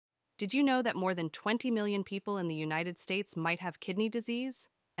Did you know that more than 20 million people in the United States might have kidney disease,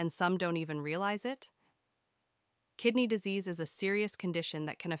 and some don't even realize it? Kidney disease is a serious condition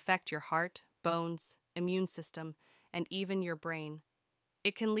that can affect your heart, bones, immune system, and even your brain.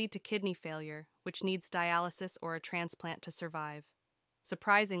 It can lead to kidney failure, which needs dialysis or a transplant to survive.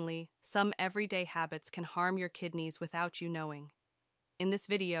 Surprisingly, some everyday habits can harm your kidneys without you knowing. In this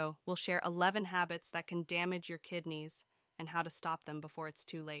video, we'll share 11 habits that can damage your kidneys and how to stop them before it's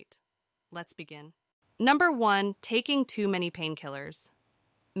too late. Let's begin. Number 1, taking too many painkillers.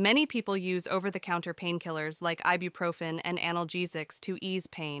 Many people use over-the-counter painkillers like ibuprofen and analgesics to ease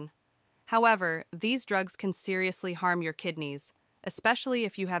pain. However, these drugs can seriously harm your kidneys, especially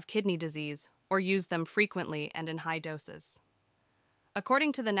if you have kidney disease or use them frequently and in high doses.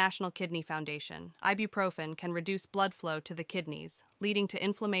 According to the National Kidney Foundation, ibuprofen can reduce blood flow to the kidneys, leading to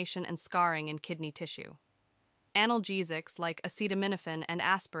inflammation and scarring in kidney tissue. Analgesics like acetaminophen and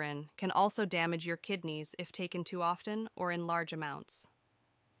aspirin can also damage your kidneys if taken too often or in large amounts.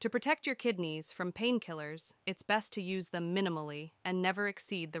 To protect your kidneys from painkillers, it's best to use them minimally and never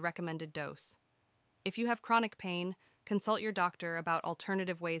exceed the recommended dose. If you have chronic pain, consult your doctor about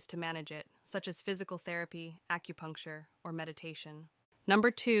alternative ways to manage it, such as physical therapy, acupuncture, or meditation.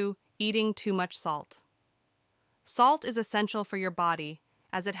 Number 2, eating too much salt. Salt is essential for your body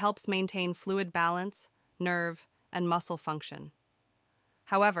as it helps maintain fluid balance, nerve, and muscle function.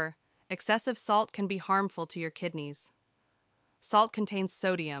 However, excessive salt can be harmful to your kidneys. Salt contains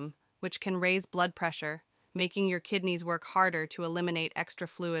sodium, which can raise blood pressure, making your kidneys work harder to eliminate extra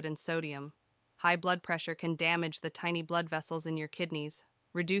fluid and sodium. High blood pressure can damage the tiny blood vessels in your kidneys,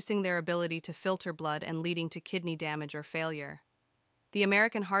 reducing their ability to filter blood and leading to kidney damage or failure. The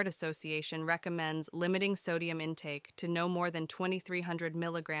American Heart Association recommends limiting sodium intake to no more than 2,300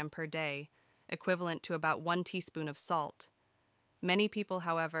 milligrams per day, equivalent to about 1 teaspoon of salt. Many people,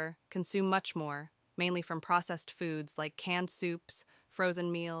 however, consume much more, mainly from processed foods like canned soups,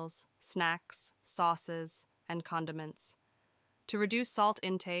 frozen meals, snacks, sauces, and condiments. To reduce salt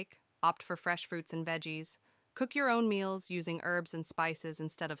intake, opt for fresh fruits and veggies, cook your own meals using herbs and spices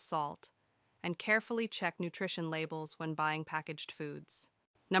instead of salt, and carefully check nutrition labels when buying packaged foods.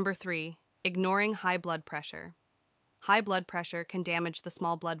 Number 3, ignoring high blood pressure. High blood pressure can damage the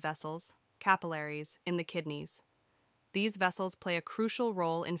small blood vessels, capillaries, in the kidneys. These vessels play a crucial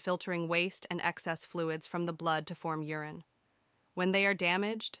role in filtering waste and excess fluids from the blood to form urine. When they are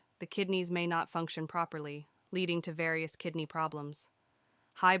damaged, the kidneys may not function properly, leading to various kidney problems.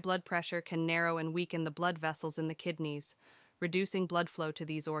 High blood pressure can narrow and weaken the blood vessels in the kidneys, reducing blood flow to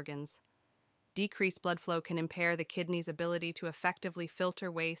these organs. Decreased blood flow can impair the kidney's ability to effectively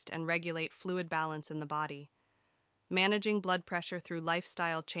filter waste and regulate fluid balance in the body. Managing blood pressure through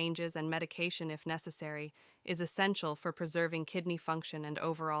lifestyle changes and medication if necessary is essential for preserving kidney function and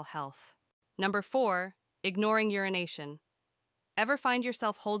overall health. Number 4, ignoring urination. Ever find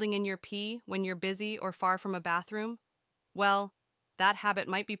yourself holding in your pee when you're busy or far from a bathroom? Well, that habit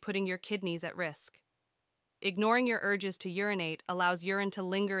might be putting your kidneys at risk. Ignoring your urges to urinate allows urine to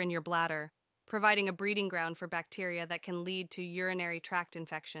linger in your bladder, providing a breeding ground for bacteria that can lead to urinary tract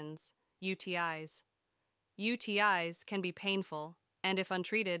infections, UTIs. UTIs can be painful and, if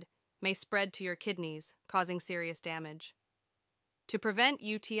untreated, may spread to your kidneys, causing serious damage. To prevent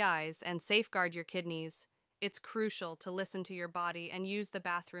UTIs and safeguard your kidneys, it's crucial to listen to your body and use the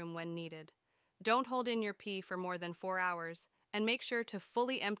bathroom when needed. Don't hold in your pee for more than 4 hours, and make sure to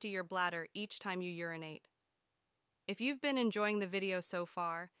fully empty your bladder each time you urinate. If you've been enjoying the video so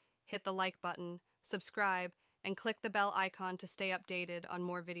far, hit the like button, subscribe, and click the bell icon to stay updated on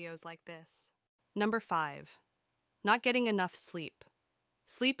more videos like this. Number 5, not getting enough sleep.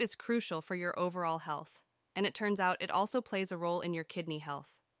 Sleep is crucial for your overall health, and it turns out it also plays a role in your kidney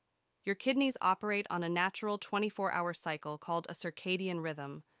health. Your kidneys operate on a natural 24-hour cycle called a circadian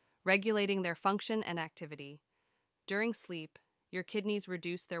rhythm, regulating their function and activity. During sleep, your kidneys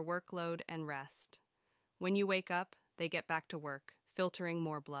reduce their workload and rest. When you wake up, they get back to work, filtering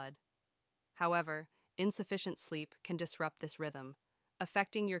more blood. However, insufficient sleep can disrupt this rhythm,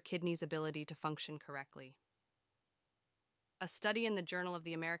 affecting your kidney's ability to function correctly. A study in the Journal of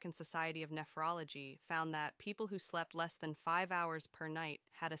the American Society of Nephrology found that people who slept less than 5 hours per night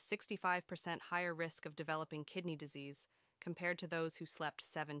had a 65% higher risk of developing kidney disease compared to those who slept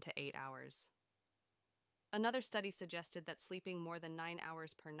 7 to 8 hours. Another study suggested that sleeping more than 9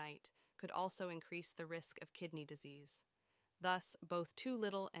 hours per night could also increase the risk of kidney disease. Thus, both too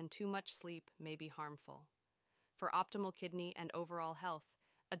little and too much sleep may be harmful. For optimal kidney and overall health,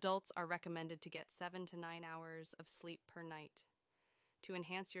 adults are recommended to get 7 to 9 hours of sleep per night. To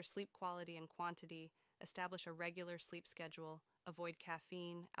enhance your sleep quality and quantity, establish a regular sleep schedule, avoid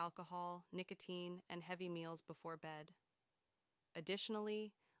caffeine, alcohol, nicotine, and heavy meals before bed.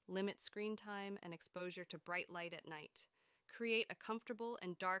 Additionally, limit screen time and exposure to bright light at night. Create a comfortable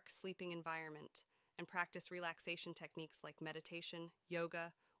and dark sleeping environment, and practice relaxation techniques like meditation,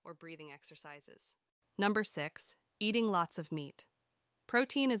 yoga, or breathing exercises. Number 6, eating lots of meat.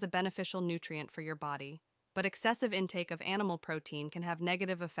 Protein is a beneficial nutrient for your body, but excessive intake of animal protein can have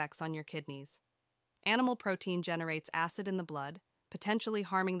negative effects on your kidneys. Animal protein generates acid in the blood, potentially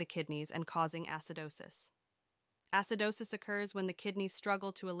harming the kidneys and causing acidosis. Acidosis occurs when the kidneys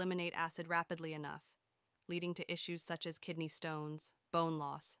struggle to eliminate acid rapidly enough, leading to issues such as kidney stones, bone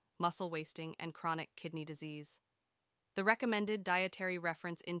loss, muscle wasting, and chronic kidney disease. The recommended dietary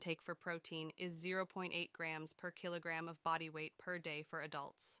reference intake for protein is 0.8 grams per kilogram of body weight per day for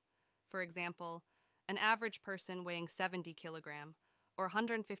adults. For example, an average person weighing 70 kilogram or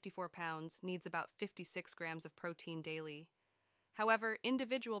 154 pounds needs about 56 grams of protein daily. However,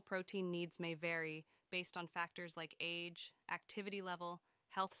 individual protein needs may vary based on factors like age, activity level,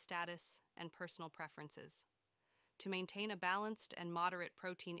 health status, and personal preferences. To maintain a balanced and moderate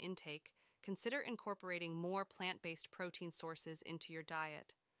protein intake, consider incorporating more plant-based protein sources into your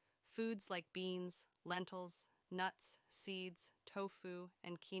diet. Foods like beans, lentils, nuts, seeds, tofu,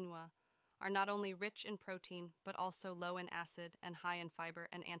 and quinoa are not only rich in protein, but also low in acid and high in fiber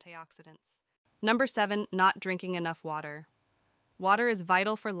and antioxidants. Number 7, not drinking enough water. Water is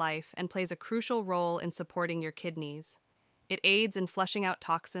vital for life and plays a crucial role in supporting your kidneys. It aids in flushing out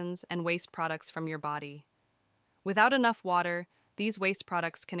toxins and waste products from your body. Without enough water, these waste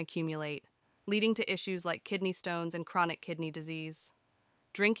products can accumulate, leading to issues like kidney stones and chronic kidney disease.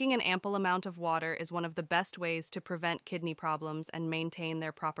 Drinking an ample amount of water is one of the best ways to prevent kidney problems and maintain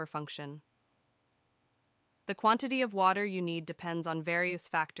their proper function. The quantity of water you need depends on various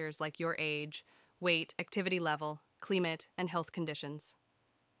factors like your age, weight, activity level, climate, and health conditions.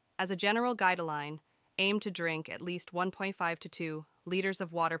 As a general guideline, aim to drink at least 1.5 to 2 liters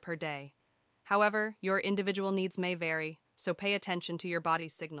of water per day. However, your individual needs may vary, so pay attention to your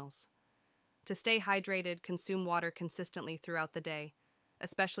body's signals. To stay hydrated, consume water consistently throughout the day,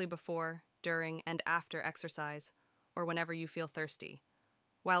 especially before, during, and after exercise, or whenever you feel thirsty.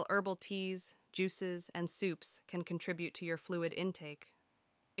 While herbal teas, juices, and soups can contribute to your fluid intake,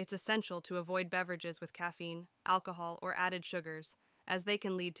 it's essential to avoid beverages with caffeine, alcohol, or added sugars, as they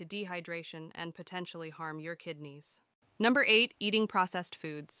can lead to dehydration and potentially harm your kidneys. Number 8, eating processed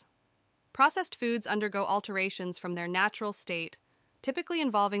foods. Processed foods undergo alterations from their natural state, typically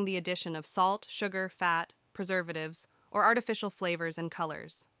involving the addition of salt, sugar, fat, preservatives, or artificial flavors and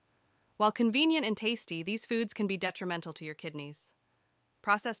colors. While convenient and tasty, these foods can be detrimental to your kidneys.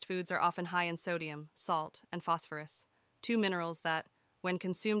 Processed foods are often high in sodium, salt, and phosphorus, two minerals that, when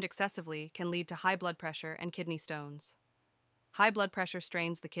consumed excessively, can lead to high blood pressure and kidney stones. High blood pressure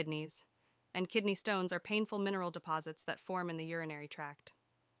strains the kidneys, and kidney stones are painful mineral deposits that form in the urinary tract.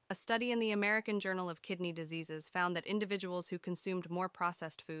 A study in the American Journal of Kidney Diseases found that individuals who consumed more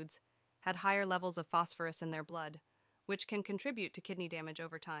processed foods had higher levels of phosphorus in their blood, which can contribute to kidney damage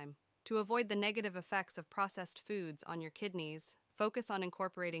over time. To avoid the negative effects of processed foods on your kidneys, focus on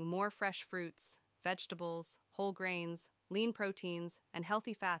incorporating more fresh fruits, vegetables, whole grains, lean proteins, and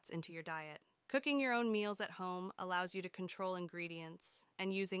healthy fats into your diet. Cooking your own meals at home allows you to control ingredients,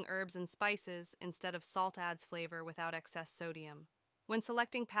 and using herbs and spices instead of salt adds flavor without excess sodium. When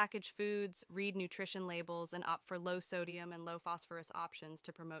selecting packaged foods, read nutrition labels and opt for low sodium and low phosphorus options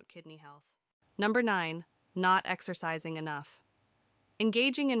to promote kidney health. Number 9, not exercising enough.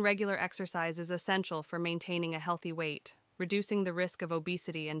 Engaging in regular exercise is essential for maintaining a healthy weight, reducing the risk of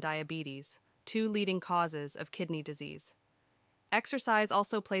obesity and diabetes, two leading causes of kidney disease. Exercise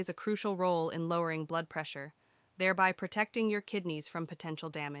also plays a crucial role in lowering blood pressure, thereby protecting your kidneys from potential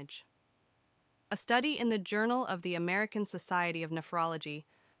damage. A study in the Journal of the American Society of Nephrology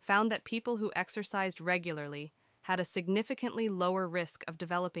found that people who exercised regularly had a significantly lower risk of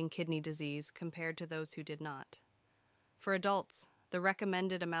developing kidney disease compared to those who did not. For adults, the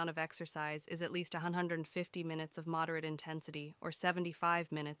recommended amount of exercise is at least 150 minutes of moderate intensity or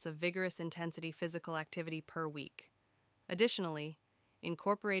 75 minutes of vigorous intensity physical activity per week. Additionally,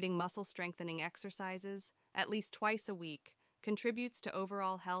 incorporating muscle-strengthening exercises at least twice a week contributes to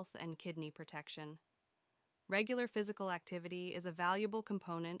overall health and kidney protection. Regular physical activity is a valuable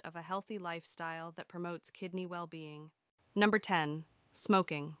component of a healthy lifestyle that promotes kidney well-being. Number 10,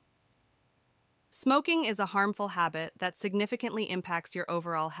 smoking. Smoking is a harmful habit that significantly impacts your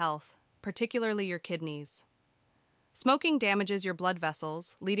overall health, particularly your kidneys. Smoking damages your blood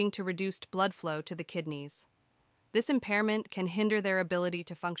vessels, leading to reduced blood flow to the kidneys. This impairment can hinder their ability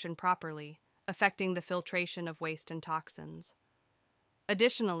to function properly, affecting the filtration of waste and toxins.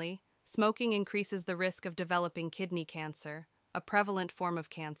 Additionally, smoking increases the risk of developing kidney cancer, a prevalent form of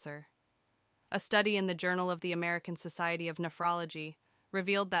cancer. A study in the Journal of the American Society of Nephrology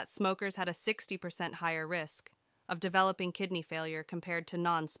revealed that smokers had a 60% higher risk of developing kidney failure compared to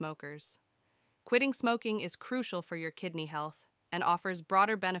non-smokers. Quitting smoking is crucial for your kidney health and offers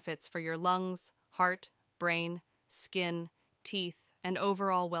broader benefits for your lungs, heart, brain, skin, teeth, and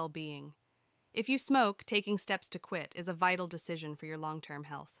overall well-being. If you smoke, taking steps to quit is a vital decision for your long-term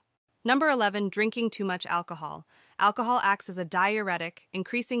health. Number 11, drinking too much alcohol. Alcohol acts as a diuretic,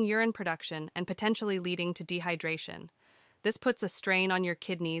 increasing urine production and potentially leading to dehydration. This puts a strain on your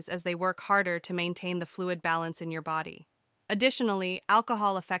kidneys as they work harder to maintain the fluid balance in your body. Additionally,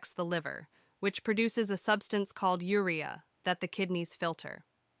 alcohol affects the liver, which produces a substance called urea that the kidneys filter.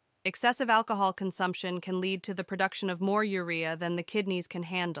 Excessive alcohol consumption can lead to the production of more urea than the kidneys can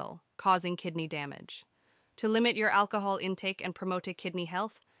handle, causing kidney damage. To limit your alcohol intake and promote a kidney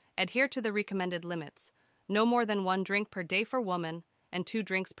health, adhere to the recommended limits: no more than 1 drink per day for women and 2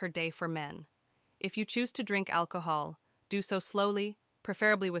 drinks per day for men. If you choose to drink alcohol, do so slowly,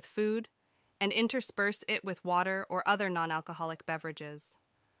 preferably with food, and intersperse it with water or other non-alcoholic beverages.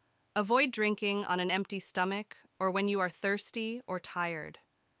 Avoid drinking on an empty stomach or when you are thirsty or tired.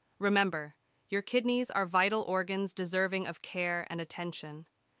 Remember, your kidneys are vital organs deserving of care and attention.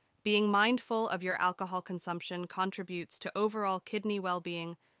 Being mindful of your alcohol consumption contributes to overall kidney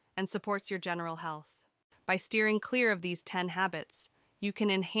well-being and supports your general health. By steering clear of these 10 habits, you can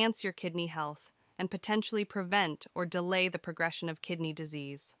enhance your kidney health and potentially prevent or delay the progression of kidney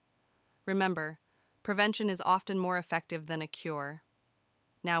disease. Remember, prevention is often more effective than a cure.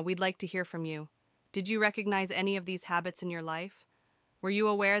 Now, we'd like to hear from you. Did you recognize any of these habits in your life? Were you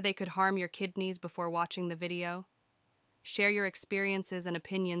aware they could harm your kidneys before watching the video? Share your experiences and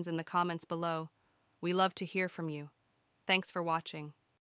opinions in the comments below. We love to hear from you. Thanks for watching.